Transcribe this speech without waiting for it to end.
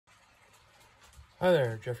Hi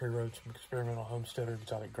there, Jeffrey Rhoades from Experimental Homesteader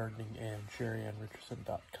Exotic Gardening and Sheri and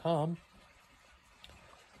Richerson.com.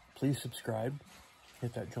 Please subscribe,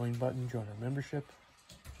 hit that join button, join our membership.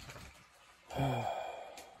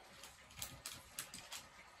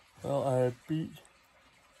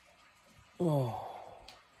 Well,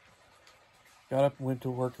 got up and went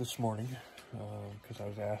to work this morning because I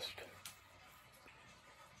was asked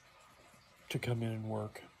to come in and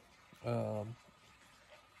work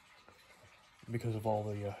because of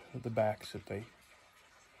all the backs that they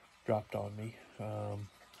dropped on me.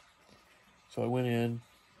 So I went in.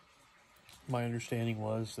 My understanding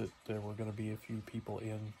was that there were going to be a few people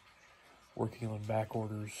in working on back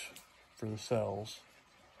orders for the cells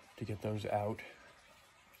to get those out.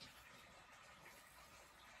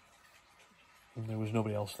 And there was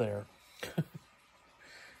nobody else there.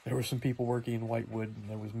 There were some people working in Whitewood, and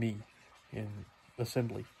there was me in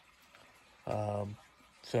assembly.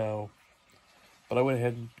 But I went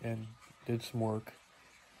ahead and did some work.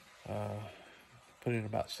 Put in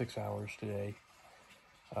about 6 hours today.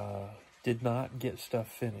 Did not get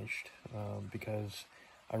stuff finished because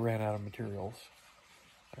I ran out of materials.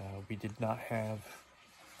 We did not have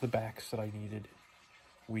the backs that I needed.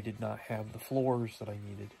 We did not have the floors that I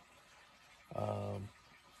needed.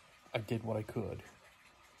 I did what I could.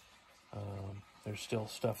 There's still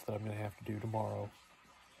stuff that I'm going to have to do tomorrow.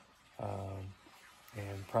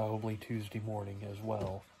 And probably Tuesday morning as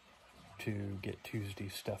well to get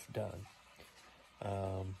Tuesday's stuff done.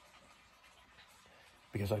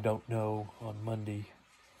 Because I don't know on Monday,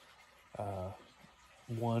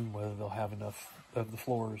 whether they'll have enough of the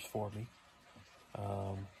floors for me.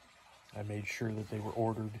 I made sure that they were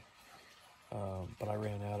ordered, but I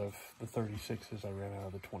ran out of the 36s, I ran out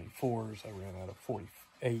of the 24s, I ran out of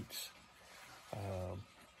 48s.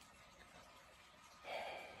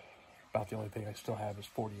 About the only thing I still have is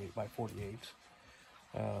 48 by 48s,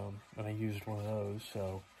 and I used one of those,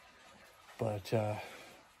 so, but,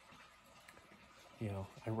 you know,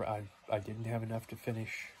 I didn't have enough to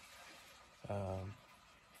finish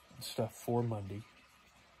stuff for Monday.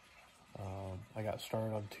 I got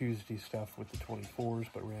started on Tuesday stuff with the 24s,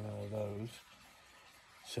 but ran out of those.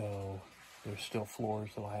 So there's still floors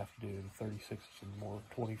that I'll have to do, the 36s and more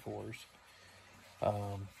 24s.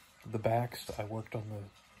 The backs, I worked on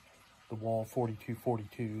the wall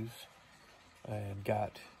 42/42s and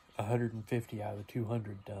got 150 out of the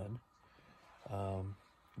 200 done.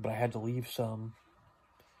 But I had to leave some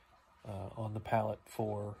on the pallet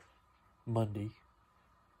for Monday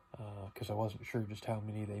because I wasn't sure just how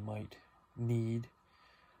many they might need.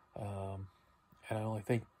 And I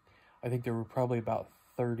think there were probably about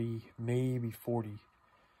 30, maybe 40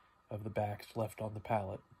 of the backs left on the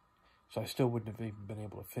pallet. So I still wouldn't have even been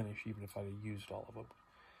able to finish even if I had used all of them.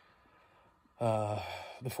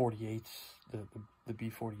 The 48s, the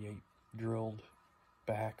B48 drilled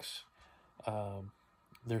backs,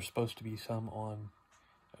 there's supposed to be some on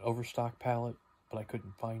an overstock pallet, but I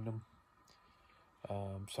couldn't find them.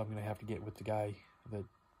 So I'm going to have to get with the guy that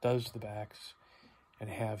does the backs and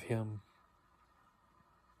have him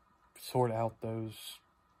sort out those,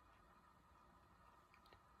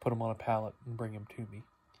 put them on a pallet and bring them to me.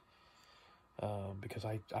 Because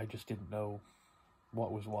I just didn't know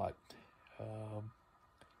what was what.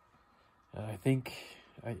 And I think,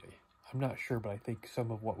 I'm not sure, but I think some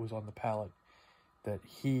of what was on the pallet that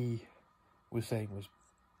he was saying was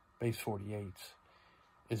base 48s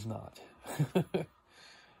is not.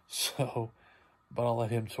 So, but I'll let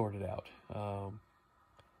him sort it out.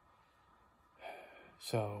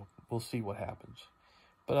 So we'll see what happens.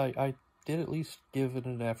 But I did at least give it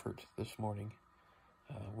an effort this morning.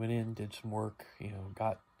 Went in, did some work, you know,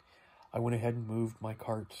 I went ahead and moved my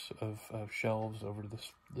carts of shelves over to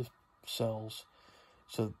the cells,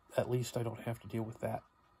 so at least I don't have to deal with that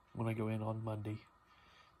when I go in on Monday.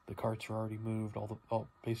 The carts are already moved,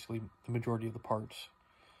 basically the majority of the parts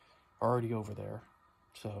are already over there,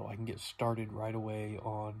 so I can get started right away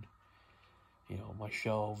on, you know, my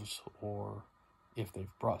shelves, or if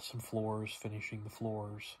they've brought some floors, finishing the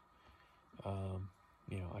floors.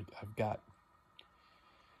 You know,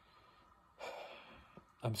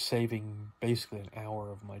 I'm saving basically an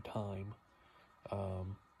hour of my time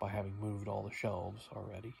by having moved all the shelves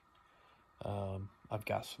already. I've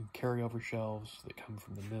got some carryover shelves that come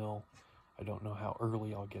from the mill. I don't know how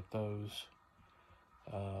early I'll get those.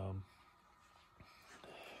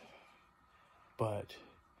 But,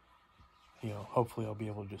 you know, hopefully I'll be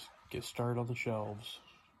able to just get started on the shelves.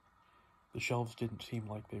 The shelves didn't seem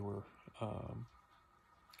like they were,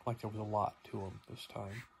 like there was a lot to them this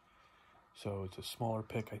time. So it's a smaller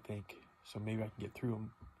pick, I think. So maybe I can get through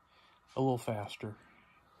them a little faster.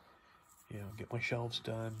 get my shelves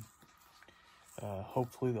done.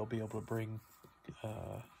 Hopefully they'll be able to bring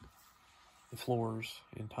the floors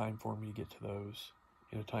in time for me to get to those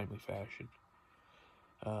in a timely fashion.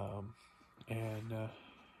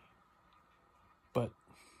 But,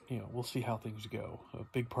 we'll see how things go. A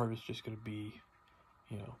big part is just going to be,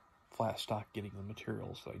 flat stock getting the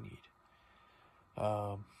materials that I need.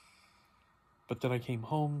 But then I came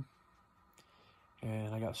home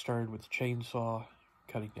and I got started with the chainsaw,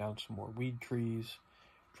 cutting down some more weed trees,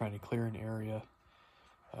 trying to clear an area.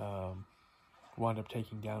 Wound up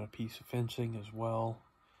taking down a piece of fencing as well.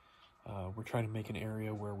 We're trying to make an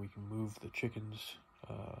area where we can move the chickens,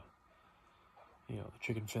 the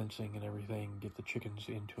chicken fencing and everything, get the chickens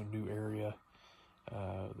into a new area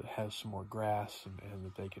that has some more grass and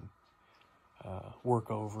that they can work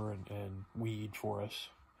over and weed for us.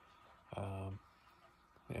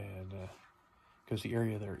 Because the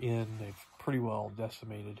area they're in, they've pretty well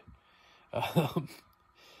decimated.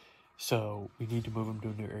 So we need to move them to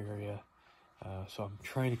a new area. So I'm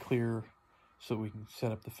trying to clear so we can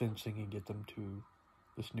set up the fencing and get them to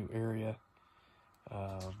this new area.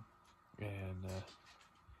 I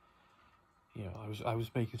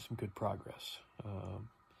was making some good progress.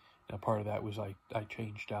 Now part of that was I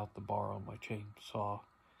changed out the bar on my chainsaw.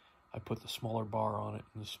 I put the smaller bar on it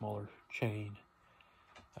and the smaller chain,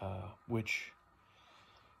 which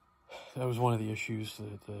that was one of the issues.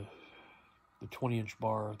 The 20-inch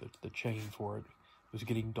bar, the chain for it was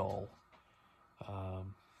getting dull.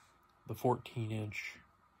 The 14-inch,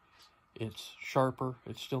 it's sharper.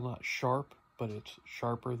 It's still not sharp, but it's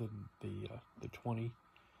sharper than the 20.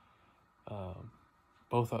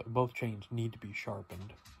 Both chains need to be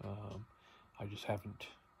sharpened. I just haven't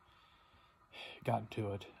gotten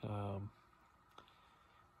to it,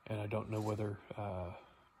 and I don't know whether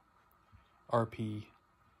RP,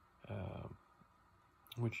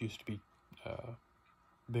 which used to be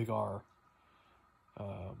Big R,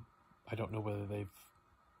 I don't know whether they've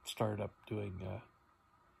started up doing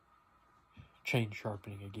chain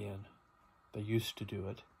sharpening again. They used to do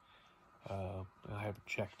it. I haven't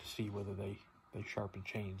checked to see whether they sharpen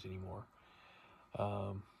chains anymore.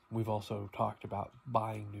 We've also talked about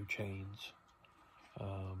buying new chains.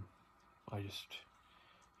 I just,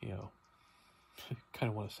 kind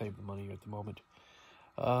of want to save the money at the moment.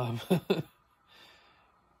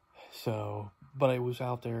 But I was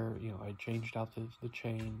out there, I changed out the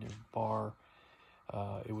chain and bar.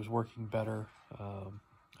 It was working better.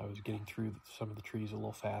 I was getting through some of the trees a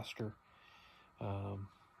little faster.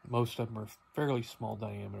 Most of them are fairly small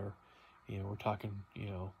diameter. We're talking,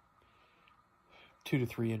 2 to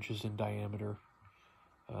 3 inches in diameter.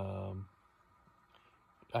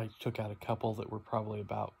 I took out a couple that were probably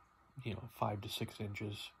about, 5 to 6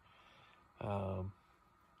 inches.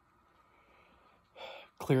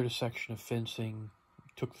 Cleared a section of fencing,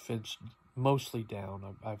 took the fence mostly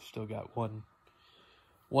down. I've still got one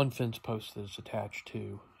fence post that's attached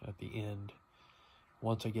to at the end.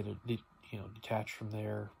 Once I get it, detached from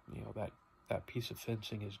there, that piece of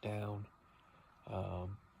fencing is down.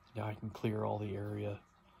 Now I can clear all the area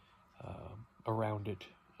around it,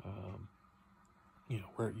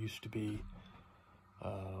 where it used to be.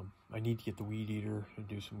 I need to get the weed eater and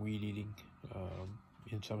do some weed eating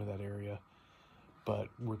in some of that area. But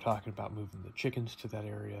we're talking about moving the chickens to that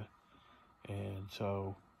area. And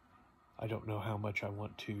so I don't know how much I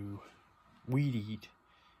want to weed eat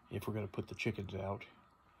if we're going to put the chickens out.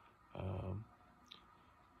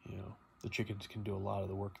 The chickens can do a lot of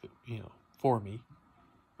the work that, for me,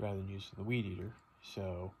 rather than using the weed eater.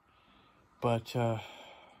 So, but,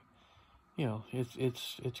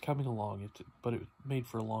 it's coming along. But it made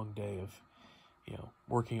for a long day of,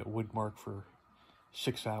 working at Woodmark for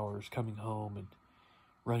 6 hours, coming home and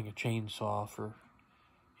running a chainsaw for,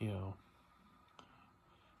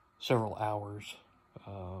 several hours.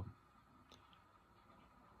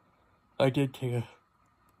 I did take a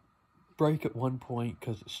break at one point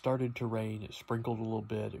because it started to rain. It sprinkled a little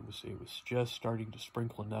bit. It was just starting to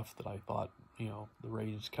sprinkle enough that I thought, the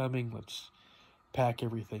rain is coming. Let's pack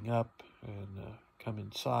everything up and come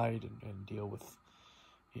inside and deal with,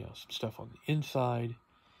 some stuff on the inside.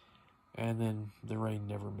 And then the rain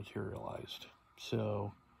never materialized.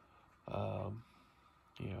 So, I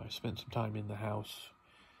spent some time in the house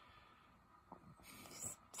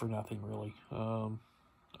for nothing really.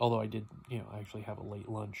 Although I did, I actually have a late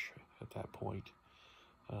lunch at that point.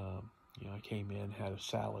 I came in, had a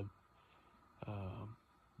salad,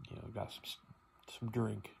 got some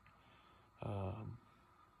drink.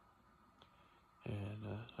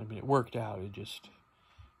 It worked out. It just,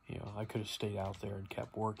 I could have stayed out there and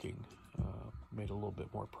kept working, made a little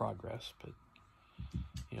bit more progress, but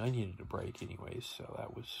you know, I needed a break anyways, so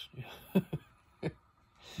that was, yeah,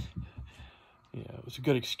 it was a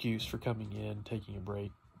good excuse for coming in, taking a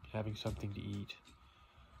break, having something to eat.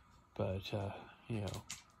 But, you know,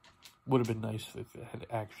 would have been nice if it had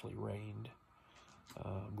actually rained.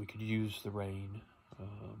 We could use the rain.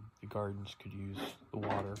 The gardens could use the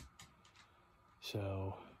water.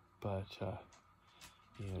 So, but,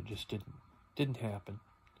 you know, it just didn't happen.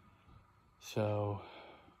 So,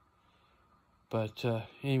 but,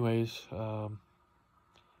 anyways,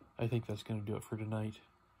 I think that's going to do it for tonight.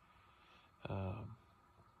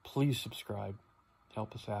 Please subscribe.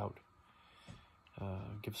 Help us out.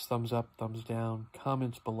 Give us thumbs up, thumbs down,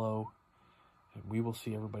 comments below. And we will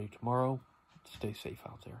see everybody tomorrow. Stay safe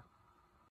out there.